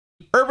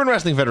Urban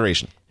Wrestling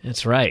Federation.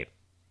 That's right.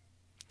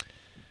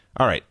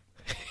 All right.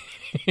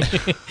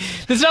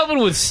 This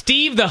opened with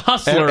Steve the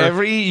Hustler.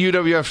 Every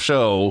UWF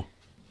show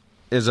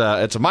is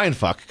it's a mind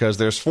fuck because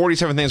there's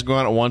 47 things going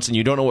on at once and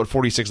you don't know what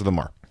 46 of them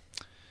are.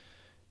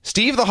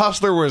 Steve the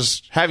Hustler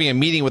was having a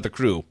meeting with the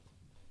crew.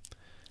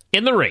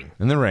 In the ring.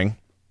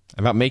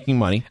 About making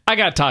money. I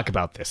got to talk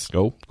about this.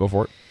 Go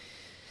for it.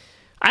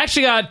 I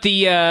actually got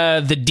the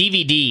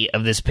DVD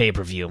of this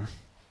pay-per-view.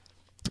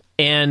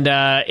 And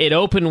it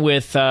opened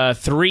with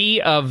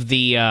 3 of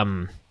the,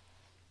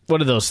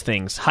 what are those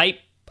things? Hype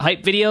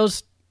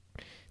videos?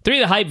 3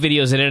 of the hype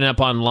videos that ended up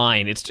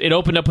online. It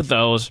opened up with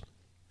those.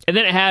 And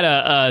then it had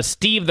a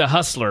Steve the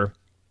Hustler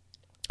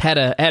had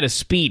a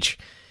speech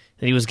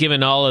that he was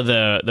giving all of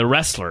the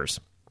wrestlers.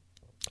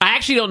 I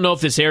actually don't know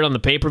if this aired on the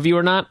pay-per-view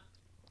or not.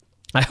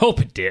 I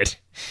hope it did.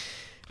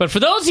 But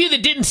for those of you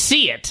that didn't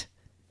see it,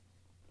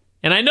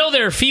 and I know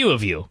there are a few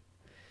of you,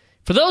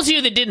 for those of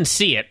you that didn't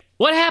see it,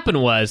 what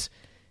happened was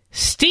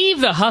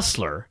Steve the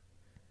Hustler,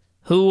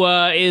 who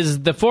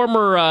is the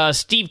former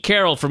Steve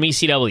Carroll from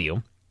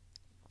ECW,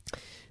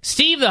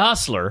 Steve the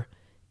Hustler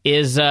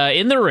is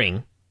in the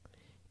ring,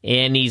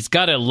 and he's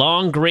got a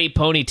long gray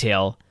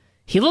ponytail.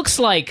 He looks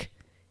like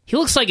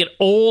an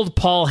old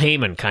Paul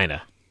Heyman, kind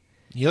of.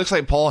 He looks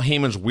like Paul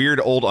Heyman's weird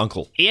old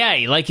uncle. Yeah,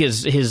 like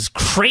his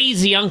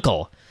crazy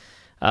uncle.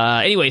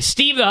 Anyway,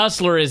 Steve the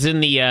Hustler is in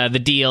the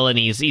deal, and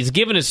he's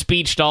giving a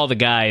speech to all the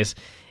guys.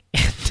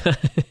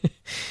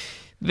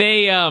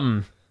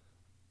 And,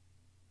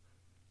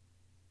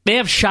 they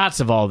have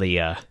shots of all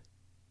the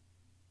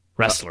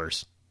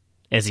wrestlers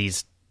as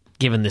he's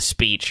giving this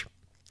speech,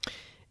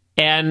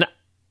 and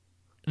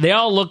they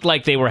all looked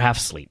like they were half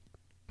asleep.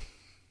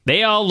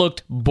 They all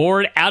looked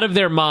bored out of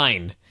their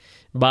mind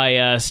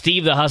by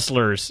Steve the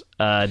Hustler's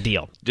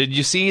deal. Did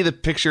you see the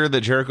picture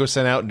that Jericho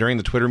sent out during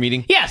the Twitter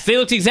meeting? Yes, they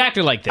looked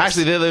exactly like this.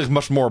 Actually, they looked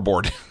much more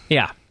bored.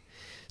 Yeah.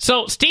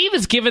 So Steve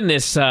is given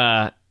this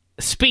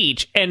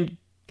speech, and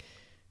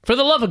for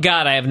the love of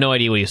God, I have no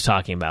idea what he was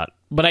talking about.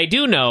 But I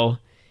do know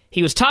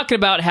he was talking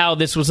about how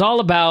this was all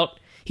about...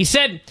 He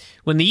said,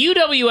 when the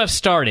UWF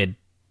started,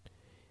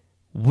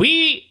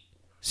 we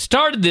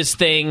started this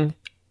thing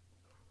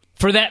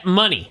for that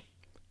money.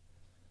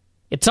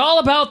 It's all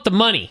about the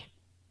money.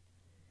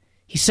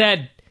 He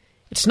said,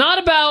 it's not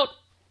about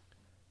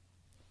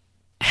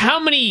how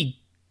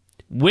many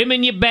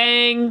women you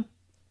bang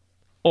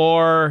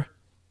or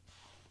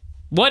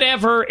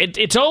whatever.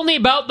 It's only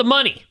about the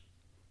money.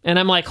 And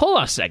I'm like, hold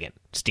on a second,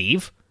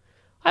 Steve.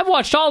 I've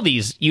watched all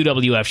these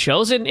UWF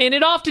shows, and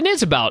it often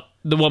is about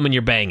the woman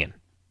you're banging.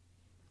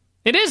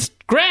 It is,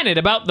 granted,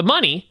 about the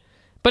money,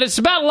 but it's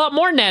about a lot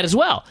more than that as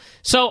well.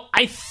 So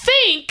I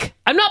think,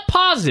 I'm not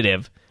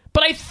positive,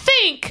 but I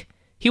think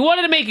he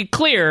wanted to make it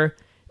clear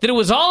that it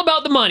was all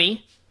about the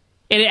money,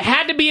 and it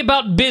had to be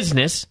about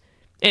business,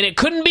 and it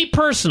couldn't be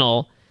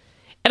personal.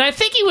 And I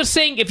think he was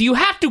saying if you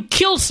have to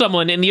kill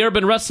someone in the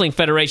Urban Wrestling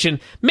Federation,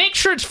 make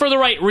sure it's for the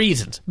right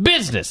reasons.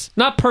 Business,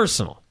 not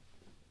personal.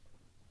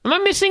 Am I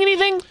missing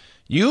anything?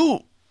 You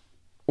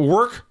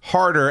work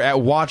harder at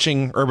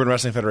watching Urban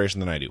Wrestling Federation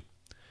than I do.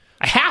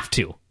 I have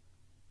to.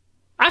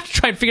 I have to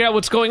try and figure out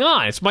what's going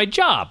on. It's my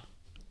job.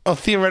 Oh,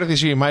 theoretically,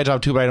 it's my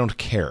job too, but I don't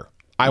care.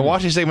 I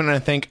watch a segment and I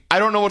think, I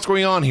don't know what's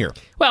going on here.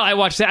 Well, I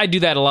watch that. I do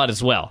that a lot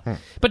as well.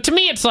 But to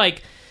me, it's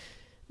like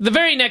the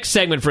very next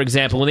segment, for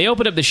example, when they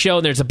open up the show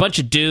and there's a bunch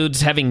of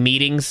dudes having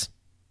meetings.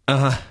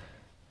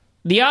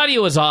 The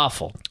audio is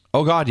awful.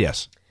 Oh, God,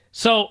 yes.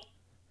 So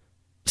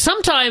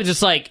sometimes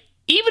it's like,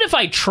 even if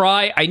I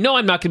try, I know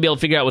I'm not going to be able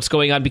to figure out what's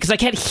going on because I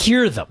can't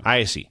hear them.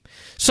 I see.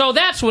 So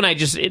that's when I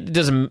just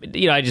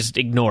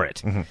ignore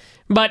it.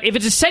 But if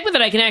it's a segment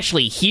that I can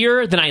actually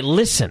hear, then I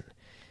listen.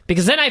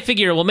 Because then I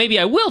figure, well, maybe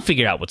I will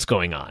figure out what's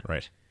going on.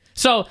 Right.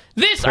 So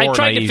this, I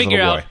tried to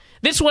figure out.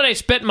 This is when I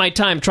spent my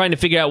time trying to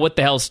figure out what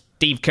the hell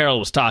Steve Carroll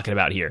was talking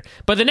about here.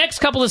 But the next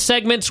couple of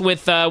segments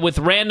with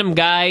random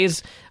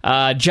guys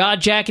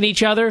jaw-jacking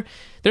each other,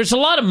 there's a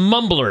lot of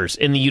mumblers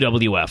in the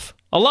UWF.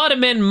 A lot of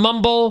men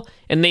mumble,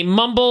 and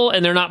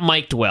they're not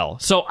mic'd well.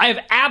 So I have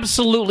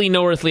absolutely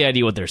no earthly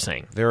idea what they're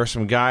saying. There are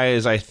some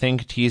guys, I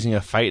think, teasing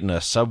a fight in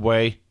a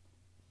subway,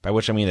 by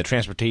which I mean the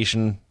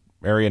transportation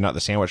area, not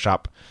the sandwich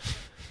shop.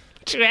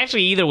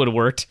 Actually, either would have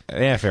worked.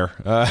 Yeah, fair.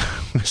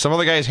 Some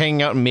other guys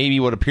hanging out in maybe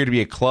what appeared to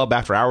be a club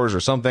after hours or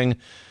something.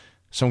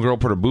 Some girl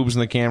put her boobs in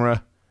the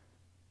camera.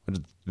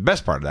 The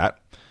best part of that,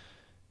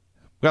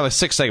 we got like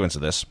 6 segments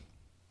of this.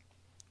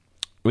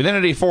 We then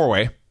had a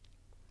 4-way.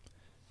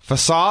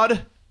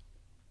 Facade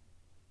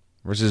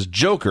versus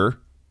Joker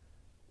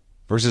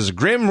versus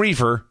Grim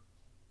Reaper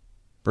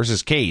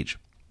versus Cage.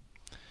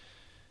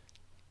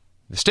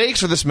 The stakes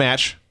for this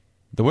match,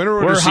 the winner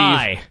would receive...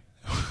 high.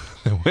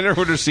 The winner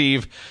would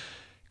receive,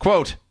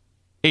 quote,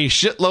 a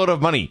shitload of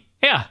money.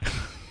 Yeah.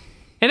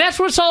 And that's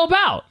what it's all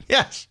about.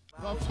 Yes.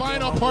 The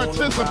final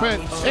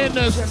participant in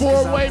this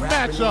 4-way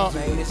matchup.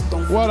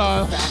 What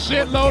a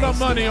shitload of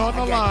money on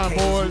the line,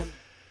 boys.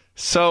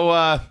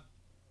 So,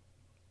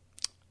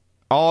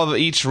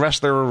 each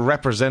wrestler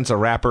represents a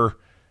rapper.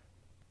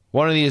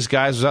 One of these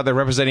guys was out there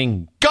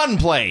representing God.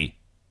 Gunplay.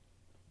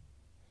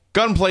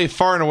 Gunplay,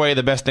 far and away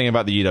the best thing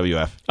about the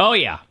UWF. Oh,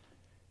 yeah.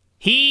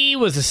 He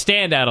was a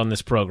standout on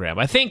this program.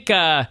 I think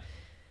that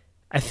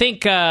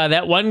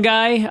one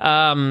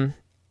guy,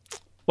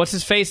 what's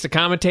his face, the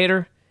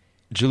commentator?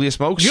 Julius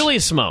Smokes?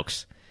 Julius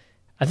Smokes.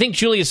 I think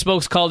Julius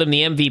Smokes called him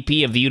the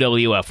MVP of the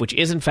UWF, which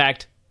is, in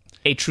fact,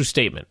 a true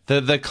statement.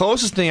 The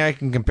closest thing I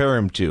can compare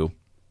him to,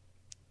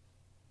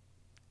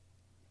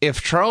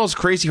 if Charles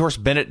Crazy Horse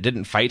Bennett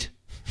didn't fight,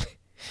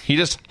 he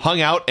just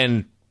hung out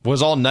and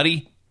was all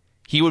nutty,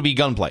 he would be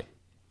Gunplay.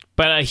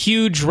 But a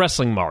huge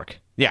wrestling mark.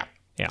 Yeah.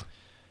 Yeah.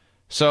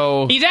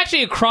 So he's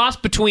actually a cross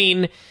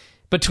between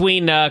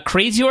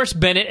Crazy Horse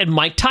Bennett and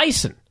Mike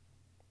Tyson.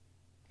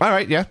 All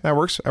right, yeah, that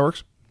works.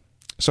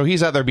 So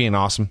he's out there being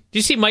awesome. Did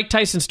you see Mike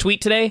Tyson's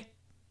tweet today?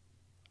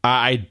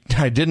 I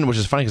didn't, which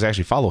is funny because I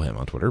actually follow him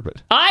on Twitter.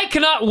 But I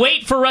cannot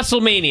wait for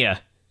WrestleMania,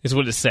 is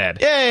what it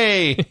said.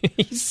 Yay!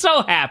 He's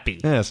so happy.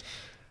 Yes.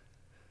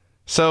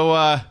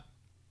 So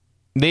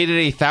they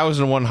did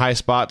 1,001 high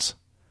spots,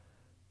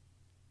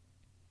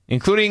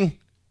 including,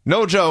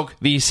 no joke,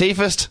 the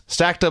safest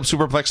stacked up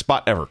superplex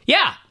spot ever.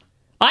 Yeah.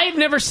 I have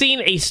never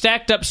seen a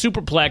stacked up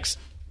superplex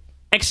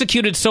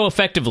executed so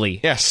effectively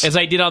as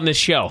I did on this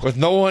show. With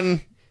no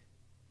one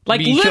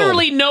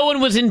literally killed. No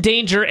one was in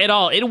danger at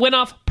all. It went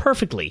off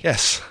perfectly.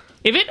 Yes.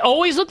 If it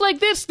always looked like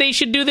this, they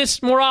should do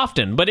this more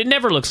often, but it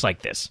never looks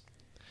like this.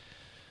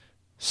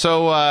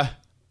 So,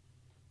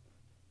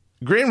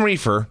 Grim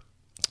Reefer,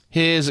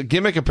 his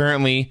gimmick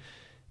apparently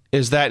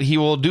is that he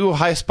will do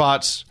high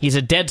spots. He's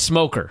a dead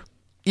smoker.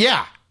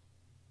 Yeah.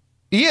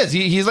 He is.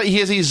 He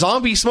is a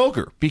zombie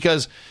smoker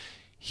because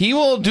he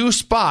will do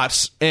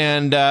spots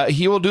and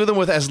he will do them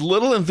with as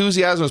little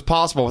enthusiasm as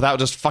possible without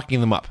just fucking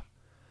them up.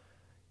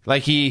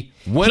 Like he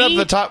went up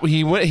the top.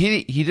 He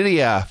did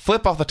a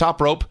flip off the top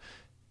rope,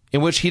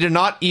 in which he did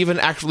not even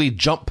actually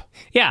jump.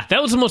 Yeah,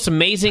 that was the most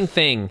amazing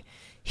thing.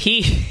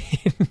 He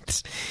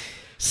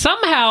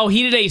somehow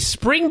he did a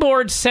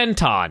springboard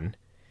senton,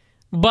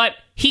 but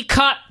he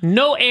caught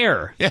no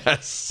air.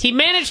 Yes, he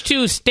managed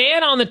to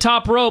stand on the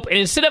top rope, and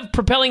instead of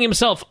propelling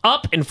himself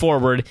up and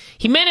forward,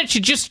 he managed to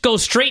just go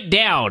straight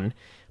down.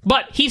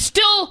 But he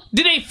still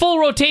did a full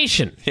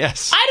rotation.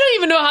 Yes, I don't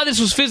even know how this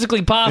was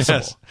physically possible.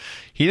 Yes.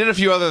 He did a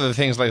few other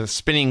things like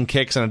spinning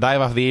kicks and a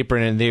dive off the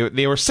apron, and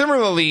they were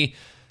similarly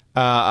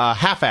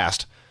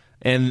half-assed.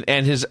 And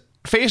his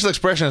facial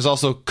expression is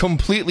also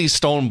completely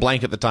stone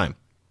blank at the time.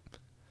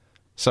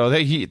 So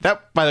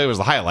that, by the way, was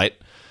the highlight.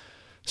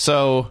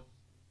 So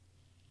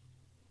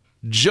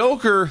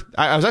Joker,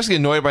 I was actually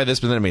annoyed by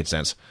this, but then it made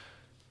sense.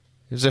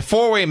 It was a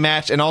 4-way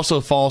match and also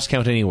falls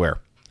count anywhere.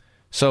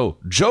 So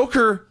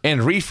Joker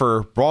and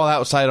Reefer brawl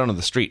outside onto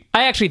the street.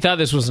 I actually thought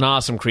this was an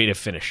awesome creative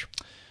finish.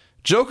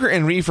 Joker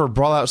and Reefer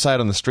brawl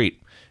outside on the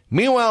street.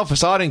 Meanwhile,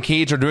 Facade and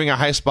Cage are doing a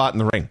high spot in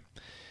the ring.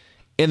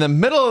 In the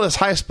middle of this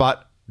high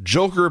spot,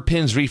 Joker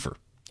pins Reefer.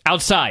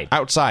 Outside.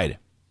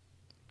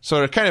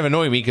 So it kind of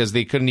annoyed me because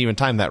they couldn't even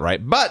time that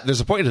right. But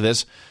there's a point to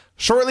this.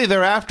 Shortly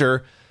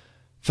thereafter,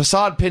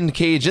 Facade pinned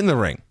Cage in the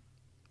ring.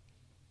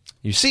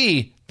 You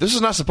see, this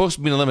is not supposed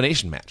to be an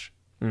elimination match.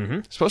 Mm-hmm.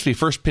 It's supposed to be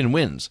first pin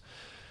wins.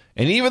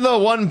 And even though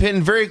one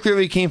pin very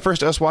clearly came first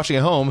to us watching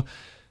at home,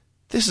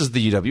 this is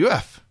the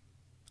UWF.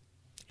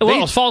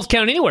 Well, falls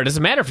count anywhere. It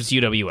doesn't matter if it's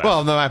UWF.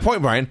 Well, no, my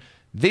point, Brian,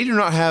 they do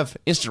not have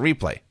instant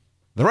replay.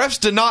 The refs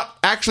did not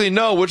actually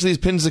know which of these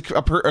pins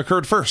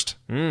occurred first.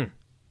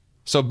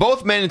 So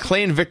both men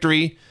claimed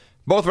victory.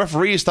 Both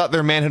referees thought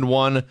their man had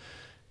won.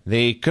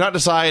 They could not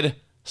decide,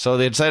 so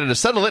they decided to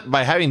settle it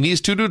by having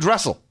these two dudes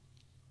wrestle.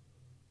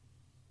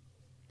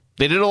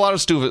 They did a lot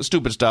of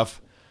stupid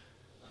stuff.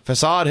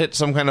 Facade hit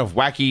some kind of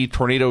wacky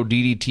tornado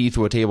DDT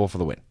through a table for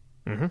the win.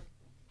 Mm-hmm.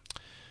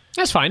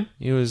 That's fine.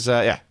 It was,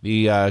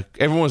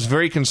 everyone was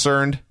very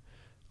concerned.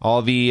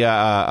 All the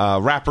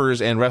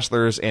rappers and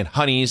wrestlers and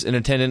honeys in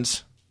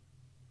attendance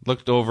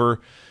looked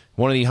over.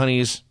 One of the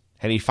honeys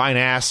had a fine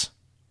ass.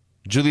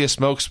 Julius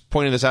Smokes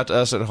pointed this out to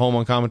us at home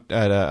on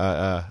at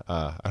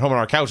home on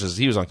our couches.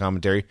 He was on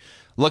commentary.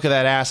 Look at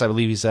that ass, I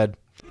believe he said.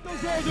 Get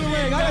those girls in the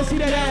ring. I gotta see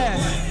that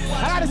ass.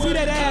 I gotta see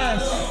that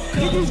ass.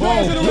 Get these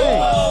girls in the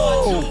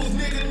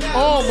ring.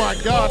 Oh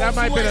my God, that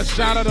might be the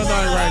shot of the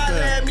night right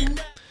there.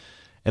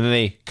 And then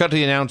they cut to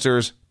the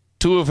announcers.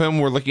 Two of them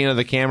were looking at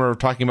the camera,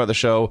 talking about the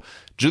show.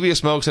 Julius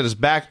Smokes had his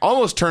back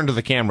almost turned to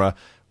the camera,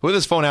 with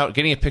his phone out,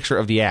 getting a picture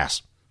of the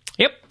ass.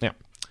 Yep. Yeah.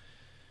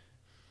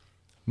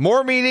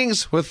 More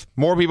meetings with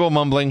more people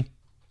mumbling.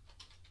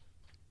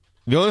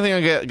 The only thing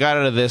I got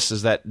out of this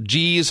is that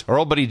G's, our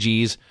old buddy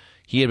G's,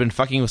 he had been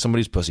fucking with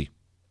somebody's pussy.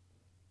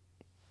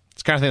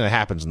 It's the kind of thing that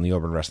happens in the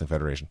Urban Wrestling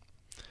Federation.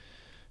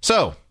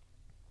 So,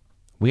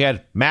 we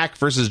had Mac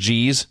versus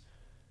G's.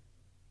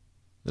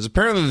 There's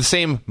apparently the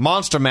same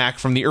Monster Mac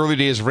from the early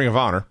days of Ring of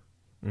Honor.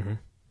 Mm-hmm.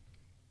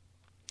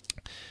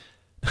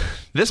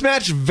 This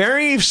match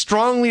very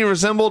strongly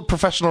resembled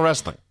professional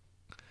wrestling,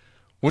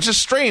 which is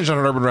strange on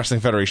an Urban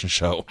Wrestling Federation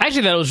show.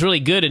 Actually, that was really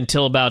good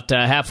until about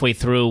halfway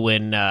through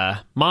when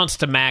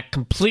Monster Mac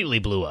completely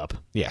blew up.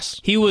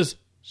 Yes. He was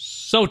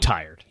so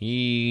tired.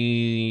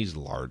 He's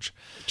large.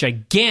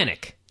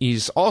 Gigantic.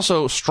 He's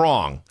also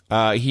strong.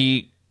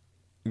 He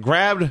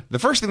grabbed... The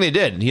first thing they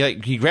did,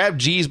 he grabbed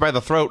G's by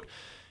the throat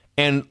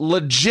and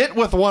legit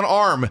with one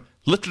arm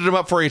lifted him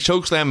up for a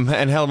chokeslam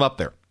and held him up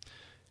there.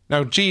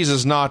 Now, G's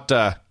is not,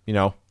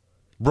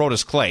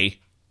 Brodus Clay,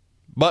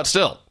 but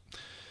still.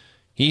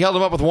 He held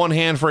him up with one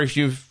hand for a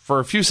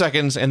few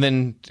seconds, and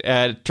then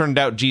it turned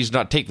out G's did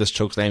not take this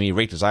chokeslam. He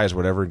raked his eyes or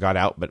whatever and got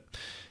out. But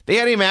they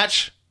had a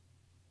match.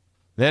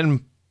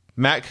 Then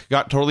Mac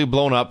got totally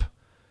blown up.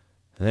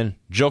 And then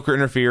Joker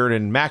interfered,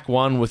 and Mac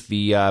won with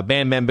the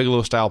Bam Bam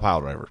Bigelow style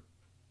pile driver.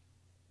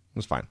 It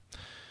was fine.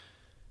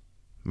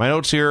 My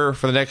notes here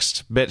for the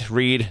next bit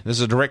read, this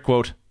is a direct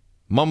quote,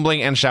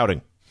 mumbling and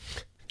shouting.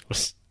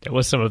 There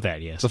was some of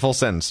that, yes. It's a full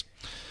sentence.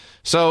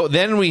 So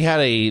then we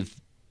had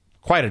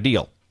quite a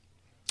deal.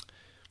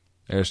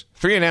 There's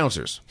 3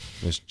 announcers.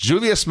 There's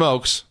Julius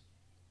Smokes,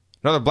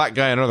 another black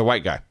guy, another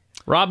white guy.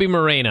 Robbie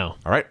Moreno.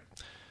 All right.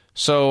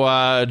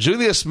 So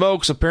Julius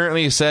Smokes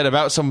apparently said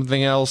about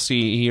something else.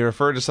 He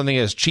referred to something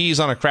as cheese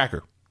on a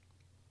cracker.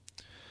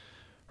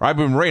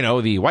 Robbie Moreno,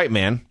 the white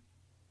man,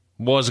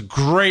 was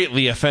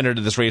greatly offended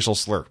at this racial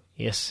slur.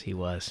 Yes, he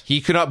was.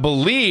 He could not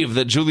believe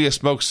that Julius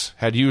Smokes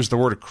had used the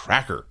word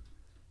cracker.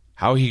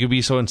 How he could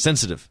be so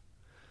insensitive.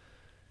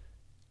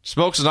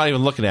 Smokes is not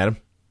even looking at him.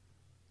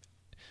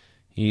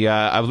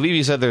 I believe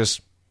he said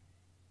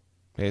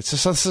he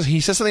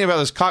says something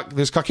about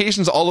there's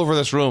Caucasians all over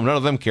this room. None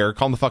of them care.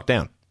 Calm the fuck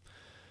down.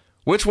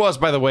 Which was,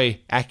 by the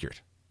way,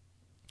 accurate.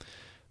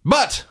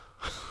 But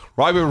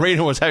Robbie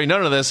Moreno was having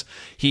none of this.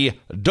 He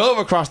dove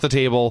across the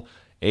table.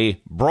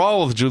 A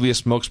brawl with Julius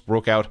Smokes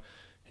broke out.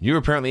 And you were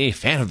apparently a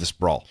fan of this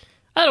brawl.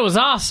 I thought it was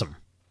awesome.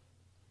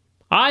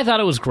 I thought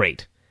it was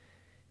great.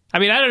 I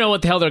mean, I don't know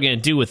what the hell they're going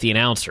to do with the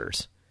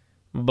announcers.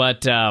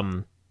 But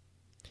I've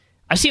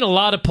seen a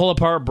lot of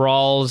pull-apart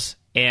brawls,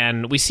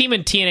 and we see them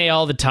in TNA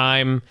all the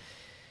time.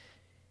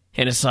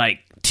 And it's like,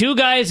 2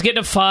 guys get in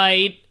a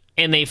fight,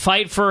 and they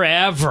fight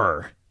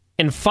forever.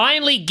 And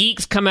finally,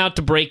 geeks come out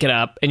to break it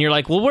up, and you're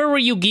like, well, where were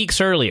you geeks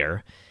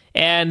earlier?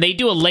 And they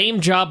do a lame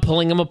job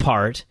pulling them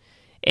apart.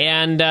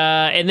 And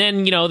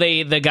then,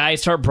 the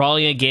guys start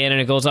brawling again,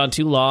 and it goes on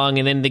too long,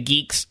 and then the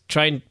geeks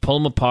try and pull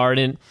them apart,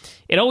 and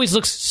it always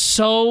looks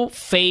so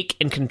fake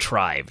and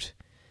contrived.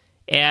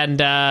 And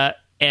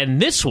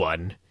this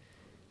one,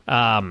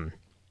 I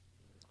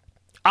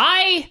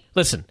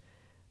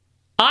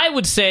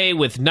would say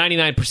with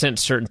 99%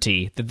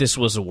 certainty that this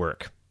was a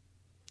work.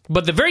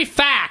 But the very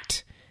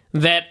fact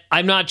that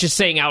I'm not just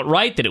saying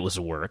outright that it was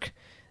a work,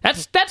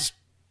 that's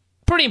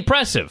pretty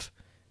impressive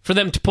for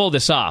them to pull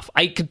this off.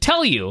 I could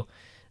tell you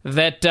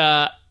that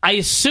I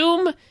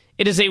assume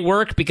it is a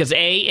work because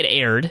A, it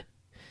aired,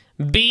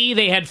 B,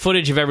 they had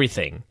footage of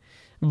everything.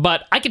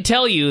 But I can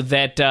tell you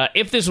that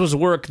if this was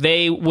work,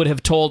 they would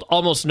have told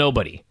almost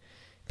nobody.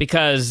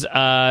 Because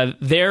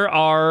there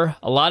are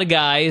a lot of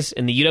guys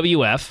in the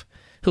UWF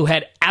who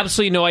had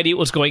absolutely no idea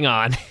what was going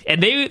on.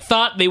 And they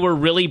thought they were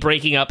really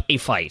breaking up a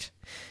fight.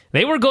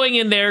 They were going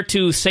in there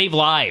to save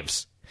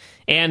lives.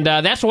 And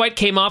that's why it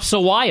came off so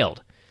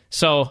wild.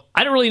 So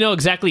I don't really know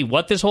exactly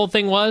what this whole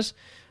thing was.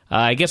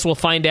 I guess we'll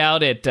find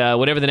out at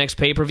whatever the next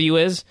pay-per-view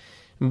is.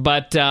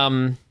 But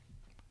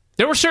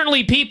there were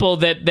certainly people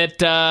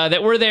that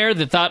were there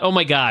that thought, oh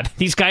my God,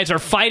 these guys are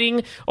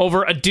fighting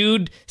over a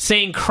dude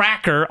saying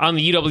cracker on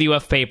the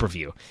UWF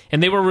pay-per-view.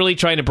 And they were really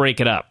trying to break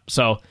it up.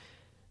 So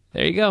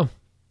there you go.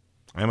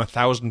 I'm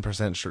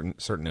 1,000%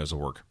 certain it was a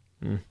work.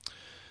 Main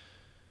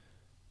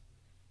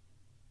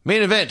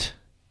event.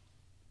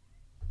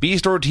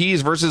 Beast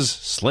Ortiz versus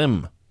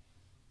Slim.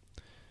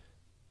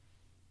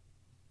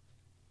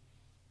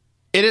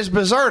 It is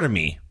bizarre to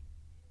me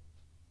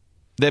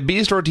that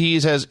Beast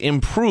Ortiz has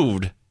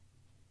improved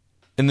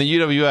in the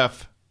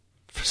UWF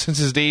since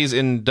his days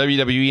in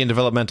WWE and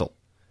developmental.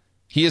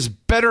 He is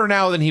better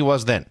now than he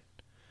was then.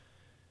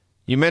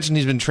 You mentioned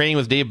he's been training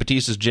with Dave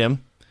Bautista's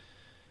gym.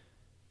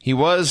 He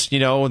was,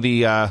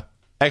 the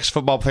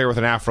ex-football player with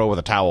an afro with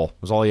a towel.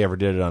 It was all he ever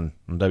did on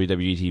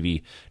WWE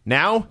TV.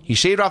 Now, he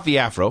shaved off the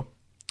afro.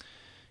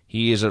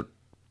 He is a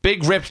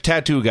big, ripped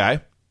tattoo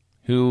guy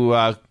who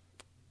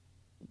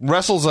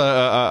wrestles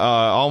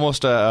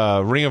almost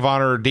a Ring of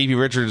Honor Davey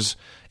Richards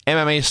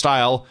MMA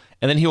style,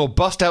 and then he will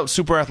bust out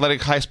super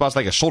athletic high spots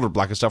like a shoulder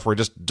block and stuff where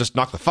he just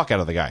knock the fuck out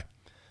of the guy.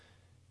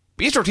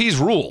 Beast Ortiz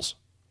rules.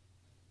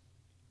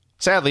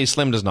 Sadly,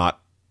 Slim does not.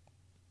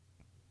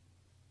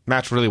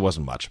 Match really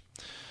wasn't much.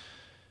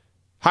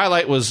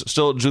 Highlight was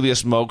still Julius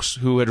Smokes,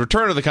 who had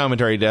returned to the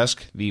commentary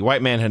desk. The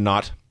white man had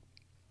not.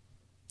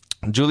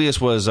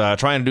 Julius was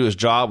trying to do his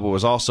job, but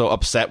was also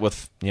upset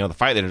with the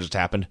fight that had just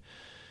happened,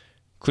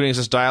 including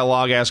this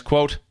dialogue as,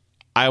 quote,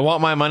 "I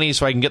want my money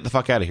so I can get the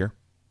fuck out of here."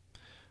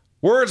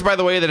 Words, by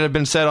the way, that have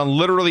been said on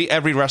literally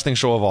every wrestling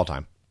show of all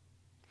time.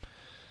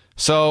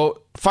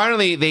 So,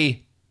 finally,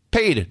 they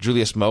paid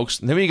Julius Smokes.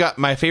 And then we got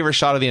my favorite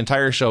shot of the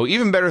entire show,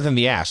 even better than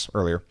the ass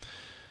earlier.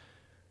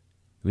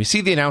 We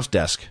see the announce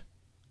desk.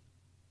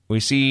 We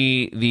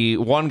see the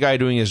one guy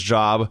doing his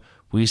job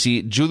we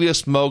see Julius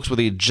Smokes with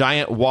a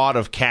giant wad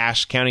of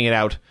cash counting it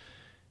out.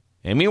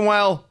 And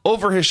meanwhile,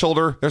 over his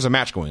shoulder, there's a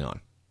match going on.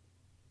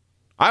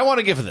 I want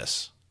a GIF of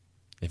this.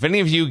 If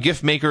any of you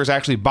GIF makers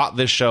actually bought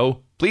this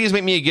show, please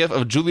make me a GIF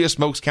of Julius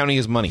Smokes counting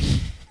his money.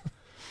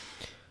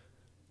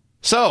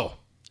 So,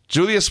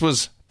 Julius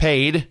was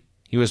paid.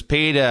 He was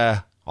paid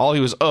all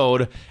he was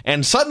owed.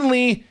 And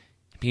suddenly,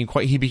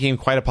 he became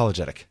quite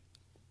apologetic.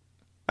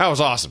 That was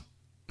awesome.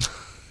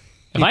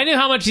 If I knew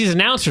how much these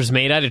announcers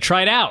made, I'd have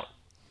tried out.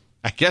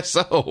 I guess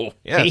so.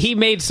 Yes. He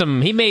made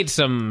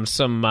some.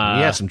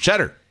 Some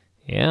cheddar.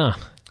 Yeah.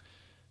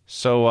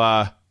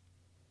 So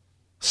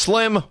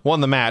Slim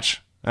won the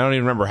match. I don't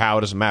even remember how.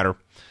 It doesn't matter.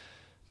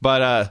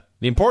 But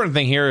the important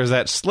thing here is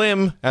that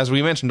Slim, as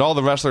we mentioned, all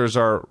the wrestlers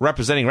are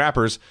representing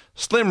rappers.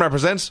 Slim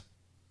represents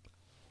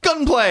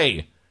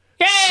Gunplay.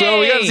 Yay! So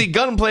we got to see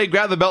Gunplay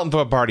grab the belt and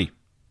throw a party.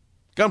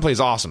 Gunplay's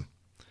awesome.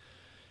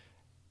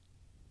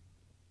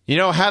 You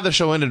know, had the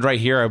show ended right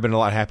here, I've been a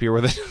lot happier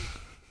with it.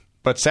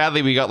 But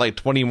sadly, we got like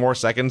 20 more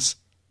seconds.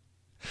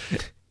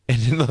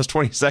 And in those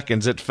 20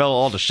 seconds, it fell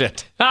all to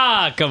shit.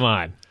 Ah, come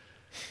on.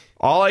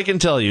 All I can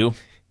tell you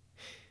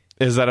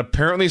is that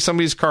apparently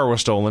somebody's car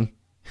was stolen,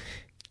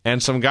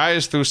 and some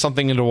guys threw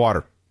something into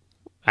water.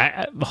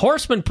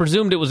 Horseman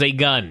presumed it was a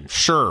gun.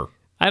 Sure.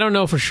 I don't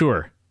know for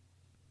sure.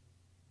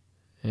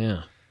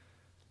 Yeah.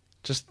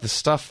 Just the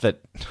stuff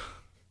that...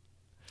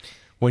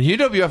 When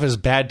UWF is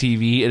bad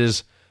TV, it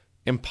is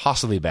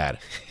impossibly bad.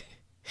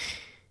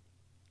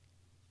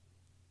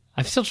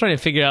 I'm still trying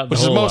to figure out Which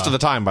is most of the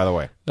time, by the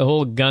way. The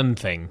whole gun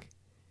thing.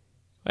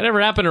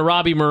 Whatever happened to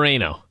Robbie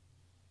Moreno?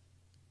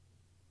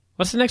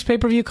 What's the next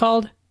pay-per-view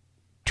called?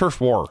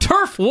 Turf War.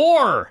 Turf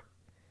War!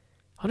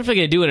 I wonder if they're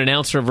going to do an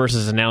announcer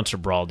versus announcer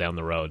brawl down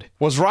the road.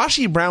 Was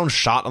Rashi Brown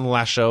shot on the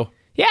last show?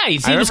 Yeah, he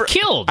was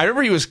killed. I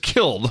remember he was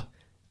killed.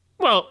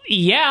 Well,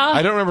 yeah.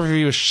 I don't remember if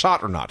he was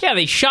shot or not. Yeah,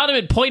 they shot him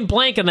at point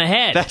blank in the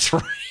head. That's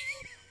right.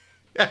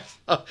 Yes.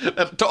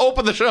 To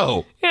open the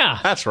show. Yeah.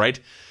 That's right.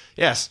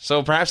 Yes,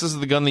 so perhaps this is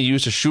the gun they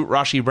used to shoot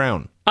Rashi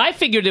Brown. I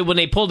figured that when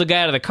they pulled the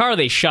guy out of the car,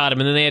 they shot him,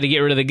 and then they had to get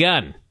rid of the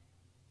gun.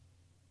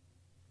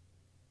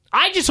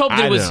 I just hope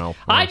that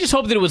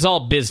it was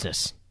all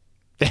business.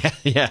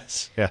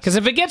 Yes. Because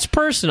if it gets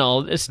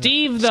personal,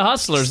 Steve the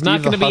Hustler's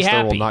not going to be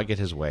happy. Will not get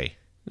his way.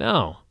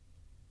 No.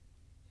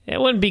 It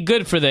wouldn't be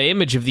good for the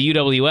image of the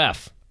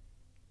UWF.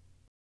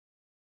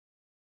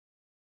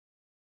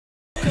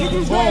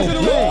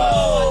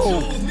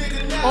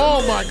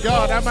 Oh my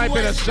God, that might be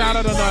the shot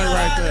of the night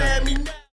right there.